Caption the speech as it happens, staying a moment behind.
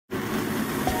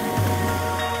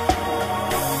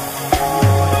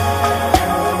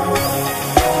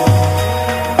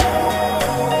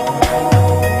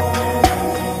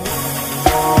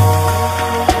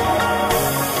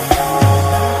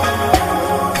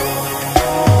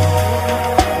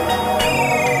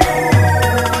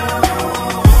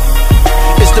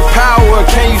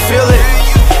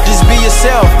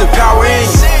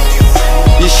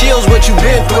heals what you've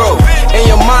been through. And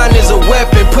your mind is a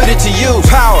weapon, put it to use.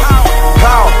 Power,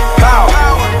 power, power,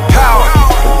 power,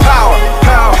 power,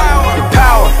 power,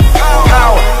 power,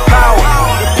 power, power,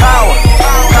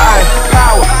 power,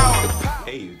 power.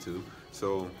 Hey YouTube,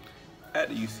 so at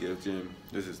the UCF gym,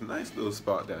 there's this nice little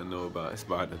spot that I know about. It's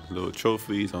by the little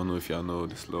trophies. I don't know if y'all know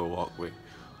this little walkway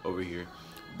over here,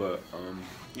 but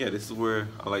yeah, this is where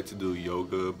I like to do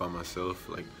yoga by myself,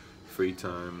 like free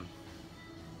time,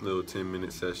 little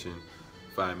 10-minute session,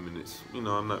 5 minutes. You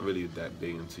know, I'm not really that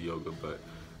big into yoga, but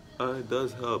it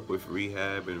does help with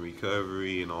rehab and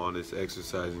recovery and all this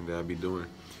exercising that I be doing.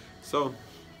 So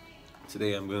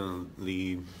today I'm gonna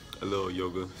lead a little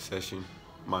yoga session,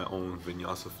 my own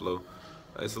vinyasa flow.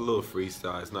 It's a little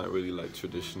freestyle. It's not really like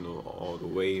traditional all the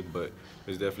way, but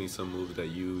there's definitely some moves that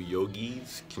you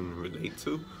yogis can relate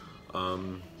to.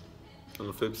 On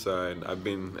the flip side, I've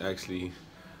been actually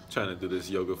trying to do this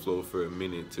yoga flow for a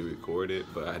minute to record it,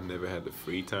 but I never had the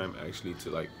free time actually to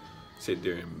like sit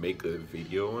there and make a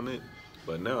video on it.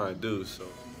 But now I do, so.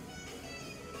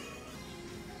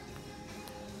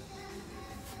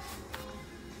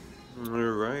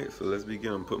 Alright, so let's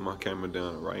begin. I'm putting my camera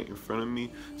down right in front of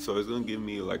me, so it's gonna give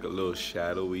me like a little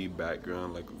shadowy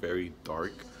background, like very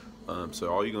dark. So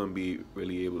all you're gonna be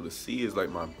really able to see is like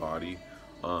my body,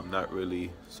 not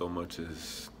really so much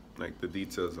as like the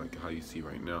details like how you see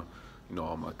right now, you know,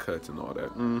 all my cuts and all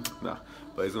that. Nah,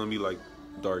 but it's gonna be like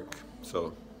dark,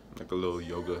 so like a little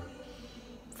yoga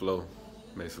flow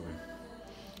basically.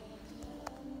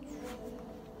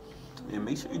 And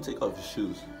make sure you take off your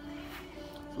shoes.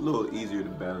 It's a little easier to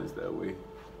balance that way,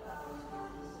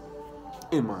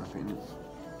 in my opinion.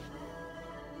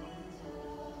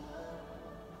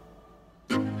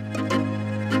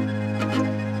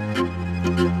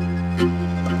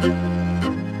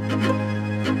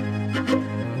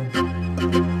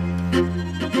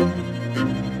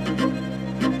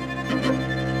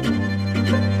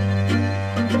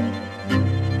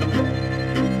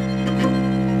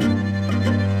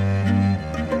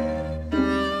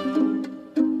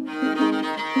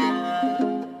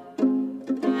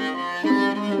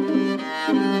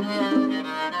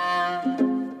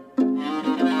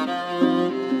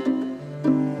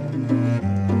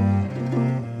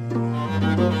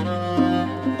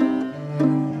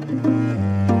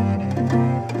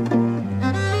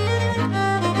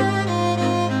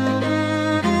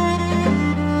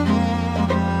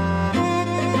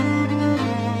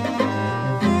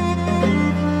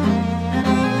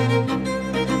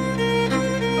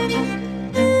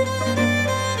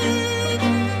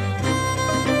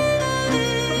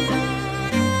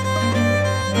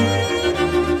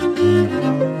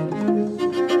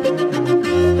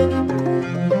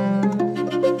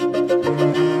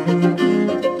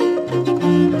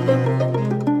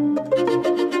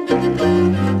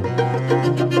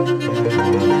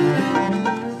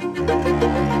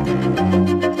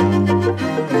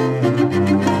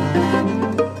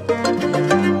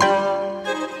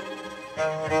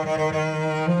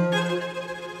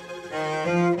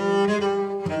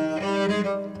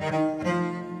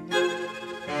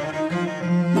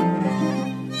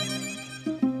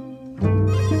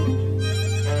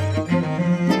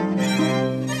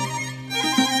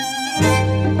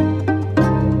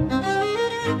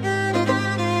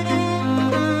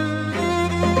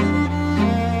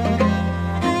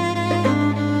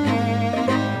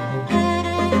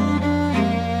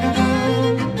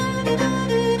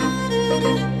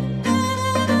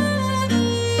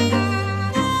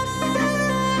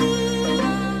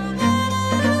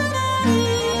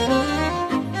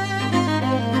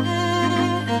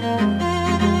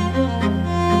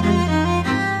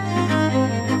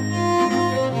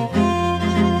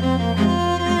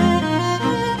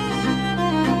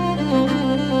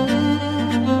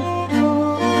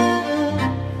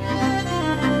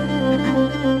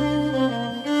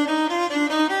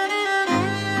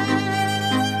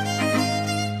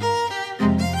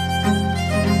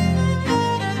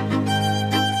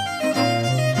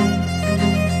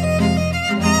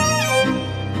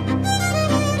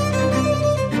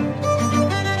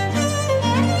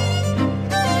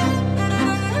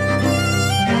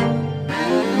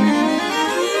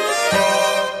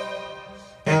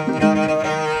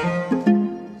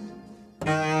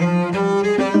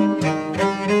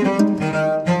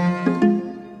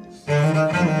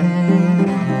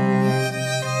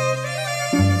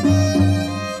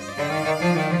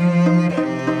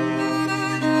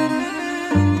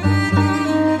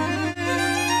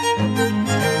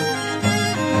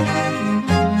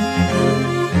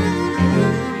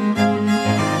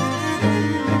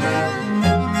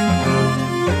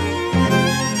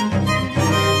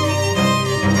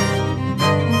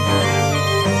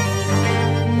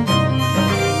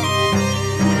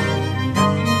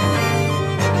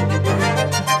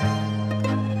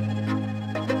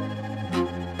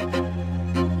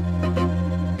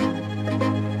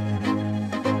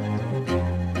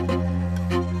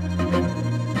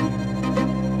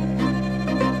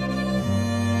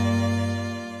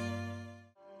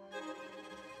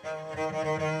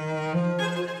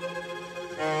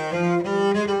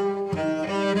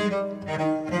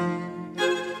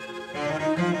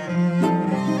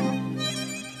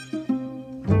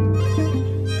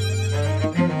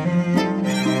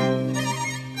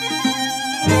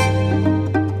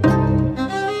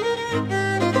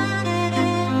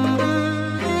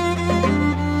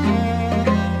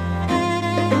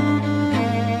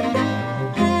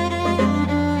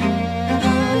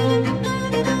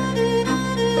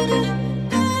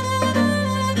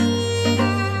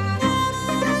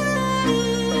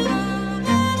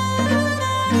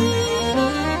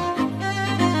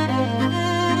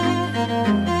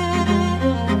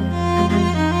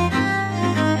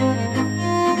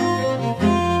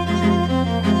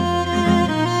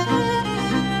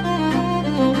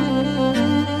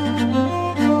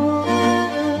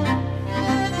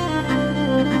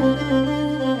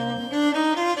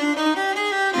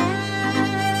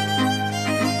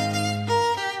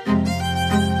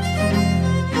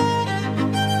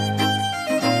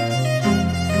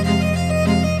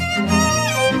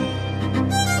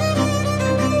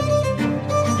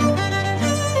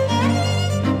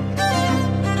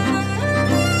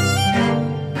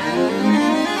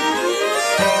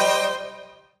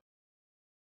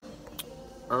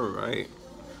 Alright,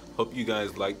 hope you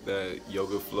guys like that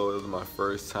yoga flow. It was my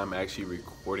first time actually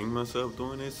recording myself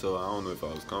doing it, so I don't know if I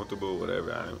was comfortable,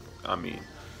 whatever. I mean,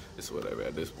 it's whatever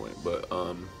at this point, but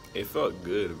it felt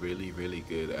good, really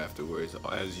good afterwards,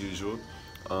 as usual.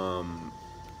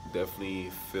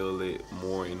 Definitely feel it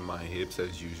more in my hips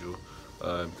as usual,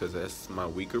 because that's my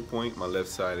weaker point. My left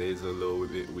side is a little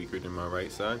bit weaker than my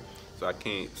right side, so I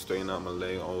can't straighten out my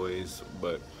leg always,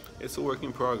 but it's a work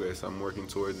in progress. I'm working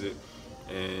towards it,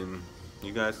 and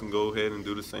you guys can go ahead and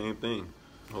do the same thing.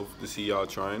 Hope to see y'all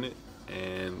trying it,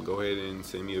 and go ahead and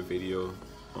send me a video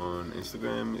on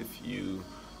Instagram if you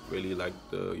really like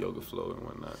the yoga flow and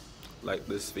whatnot. Like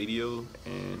this video,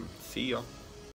 and see y'all.